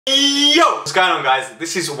Yo! What's going on, guys?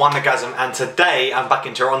 This is Wandergasm, and today I'm back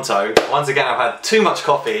in Toronto. Once again, I've had too much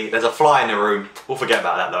coffee. There's a fly in the room. We'll forget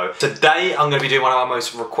about that though. Today I'm going to be doing one of our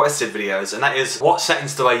most requested videos, and that is what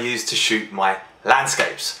settings do I use to shoot my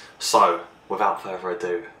landscapes. So, without further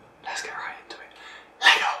ado, let's get right into it.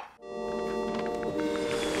 Lego!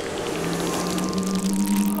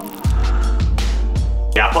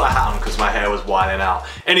 Yeah, I put a hat on because my hair was wilding out.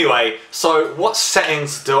 Anyway, so what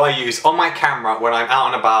settings do I use on my camera when I'm out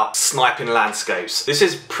and about sniping landscapes? This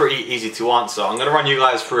is pretty easy to answer. I'm going to run you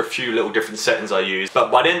guys through a few little different settings I use,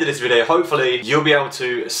 but by the end of this video, hopefully you'll be able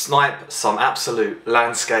to snipe some absolute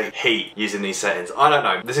landscape heat using these settings. I don't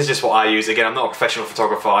know. This is just what I use. Again, I'm not a professional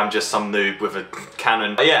photographer. I'm just some noob with a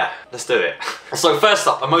Canon. But yeah, let's do it. So first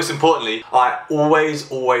up, and most importantly, I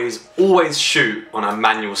always shoot on a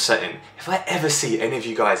manual setting. If I ever see any of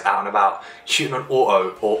you guys out and about shooting on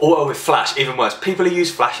auto or auto with flash, even worse, people who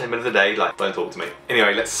use flash in the middle of the day, like, don't talk to me.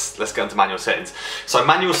 Anyway, let's go into manual settings. So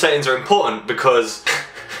manual settings are important because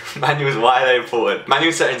why are they important?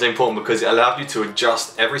 Manual settings are important because it allows you to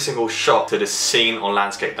adjust every single shot to the scene or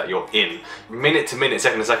landscape that you're in. Minute to minute,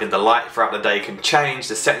 second to second, the light throughout the day can change,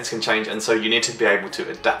 the settings can change, and so you need to be able to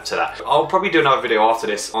adapt to that. I'll probably do another video after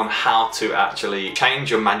this on how to actually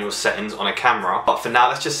change your manual settings on a camera, but for now,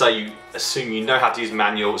 let's just say you assume you know how to use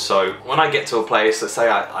manual. So when I get to a place, let's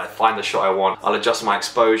say I find the shot I want, I'll adjust my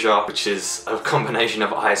exposure, which is a combination of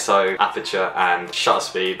ISO, aperture, and shutter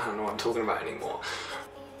speed. I don't know what I'm talking about anymore.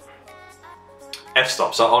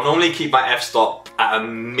 F-stop. So I'll normally keep my f-stop at a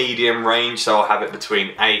medium range, so I'll have it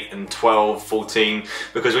between 8 and 12, 14,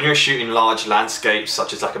 because when you're shooting large landscapes,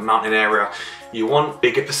 such as like a mountain area, you want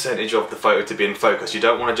bigger percentage of the photo to be in focus. You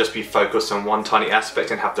don't want to just be focused on one tiny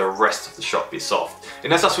aspect and have the rest of the shot be soft.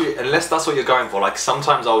 Unless that's what you're going for. Like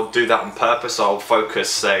sometimes I'll do that on purpose. I'll focus,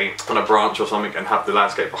 say, on a branch or something and have the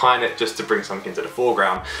landscape behind it just to bring something into the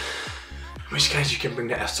foreground. In which case you can bring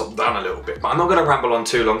the f-stop down a little bit. But I'm not going to ramble on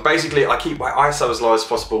too long. Basically, I keep my ISO as low as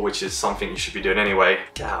possible, which is something you should be doing anyway.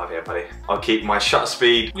 Get out of here, buddy. I'll keep my shutter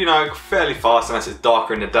speed, you know, fairly fast unless it's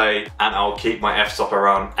darker in the day. And I'll keep my f-stop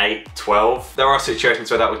around 8, 12. There are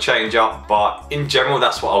situations where that will change up, but in general,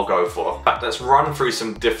 that's what I'll go for. In fact, let's run through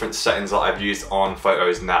some different settings that I've used on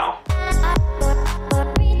photos now.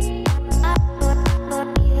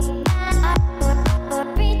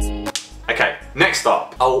 Okay, next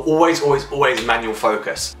up, I will always manual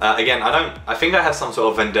focus. Again, I think I have some sort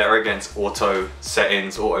of vendetta against auto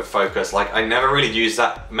settings, auto focus. Like, I never really use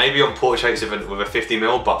that. Maybe on portraits with a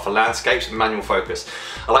 50mm, but for landscapes, manual focus.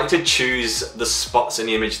 I like to choose the spots in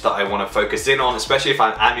the image that I want to focus in on, especially if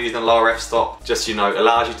I am using a lower f-stop. Just, you know,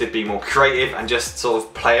 allows you to be more creative and just sort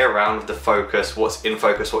of play around with the focus, what's in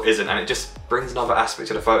focus, what isn't, and it just brings another aspect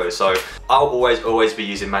to the photo. So I'll always be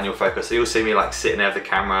using manual focus. So you'll see me like sitting there with the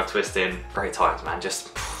camera, twisting. Great times, man.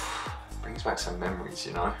 Just brings back some memories,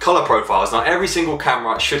 you know. Color profiles. Now, every single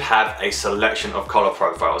camera should have a selection of color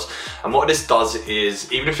profiles. And what this does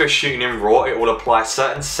is, even if you're shooting in RAW, it will apply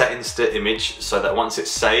certain settings to the image so that once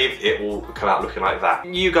it's saved, it will come out looking like that.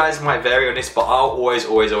 You guys might vary on this, but I'll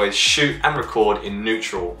always shoot and record in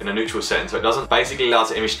a neutral setting. So it doesn't basically allow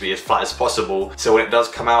the image to be as flat as possible. So when it does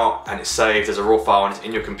come out and it's saved as a RAW file and it's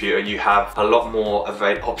in your computer, you have a lot more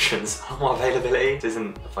options, a lot more availability. This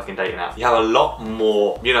isn't a fucking dating app. You have a lot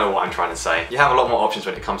more, you know what I'm trying to say. You have a lot more options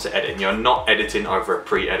when it comes to editing. You're not editing over a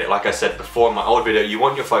pre-edit. Like I said before in my old video, you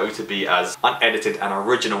want your photo to be as unedited and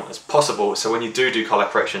original as possible. So when you do color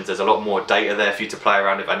corrections, there's a lot more data there for you to play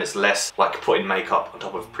around with, and it's less like putting makeup on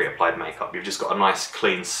top of pre-applied makeup. You've just got a nice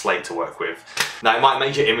clean slate to work with. Now, it might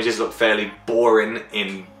make your images look fairly boring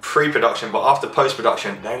in pre-production, but after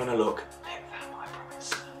post-production, they're gonna look like that, I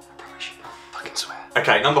promise. I promise you. I fucking swear.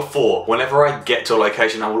 Okay, number 4. Whenever I get to a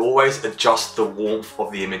location, I will always adjust the warmth of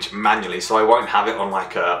the image manually. So I won't have it on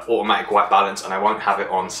like a automatic white balance, and I won't have it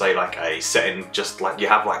on, say, like a setting, just like you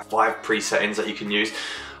have like 5 pre-settings that you can use.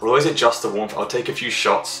 I'll always adjust the warmth. I'll take a few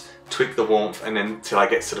shots, tweak the warmth, and then till it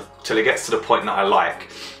gets to the point that I like.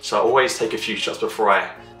 So I always take a few shots before I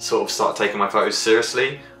sort of start taking my photos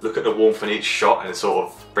seriously, look at the warmth in each shot and sort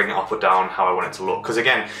of bring it up or down how I want it to look. Because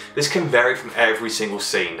again, this can vary from every single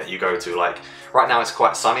scene that you go to. Like right now it's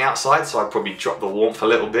quite sunny outside, so I'd probably drop the warmth a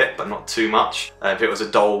little bit, but not too much. If it was a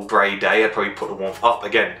dull grey day, I'd probably put the warmth up.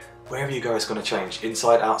 Again, wherever you go, it's going to change.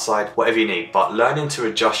 Inside, outside, whatever you need. But learning to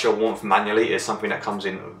adjust your warmth manually is something that comes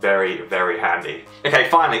in very, very handy. Okay,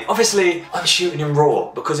 finally, obviously, I'm shooting in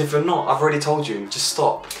RAW, because if you're not, I've already told you, just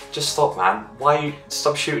stop. Just stop, man. Why you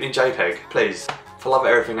stop shooting in JPEG, please? For love of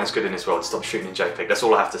everything that's good in this world, stop shooting in JPEG. That's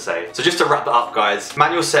all I have to say. So just to wrap that up, guys,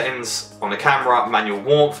 manual settings on the camera, manual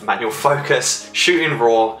warmth, manual focus, shooting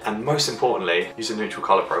raw, and most importantly, use a neutral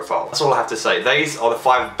color profile. That's all I have to say. These are the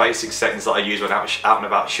 5 basic settings that I use when out and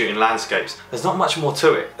about shooting landscapes. There's not much more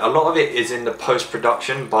to it. A lot of it is in the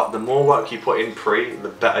post-production, but the more work you put in pre, the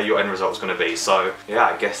better your end result's gonna be. So yeah,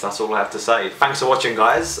 I guess that's all I have to say. Thanks for watching,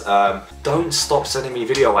 guys. Don't stop sending me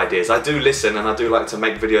video ideas. I do listen and I do like to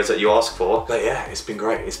make videos that you ask for. But yeah, it's been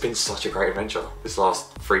great. It's been such a great adventure this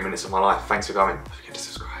last 3 minutes of my life. Thanks for coming. Don't forget to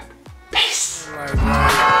subscribe. Peace.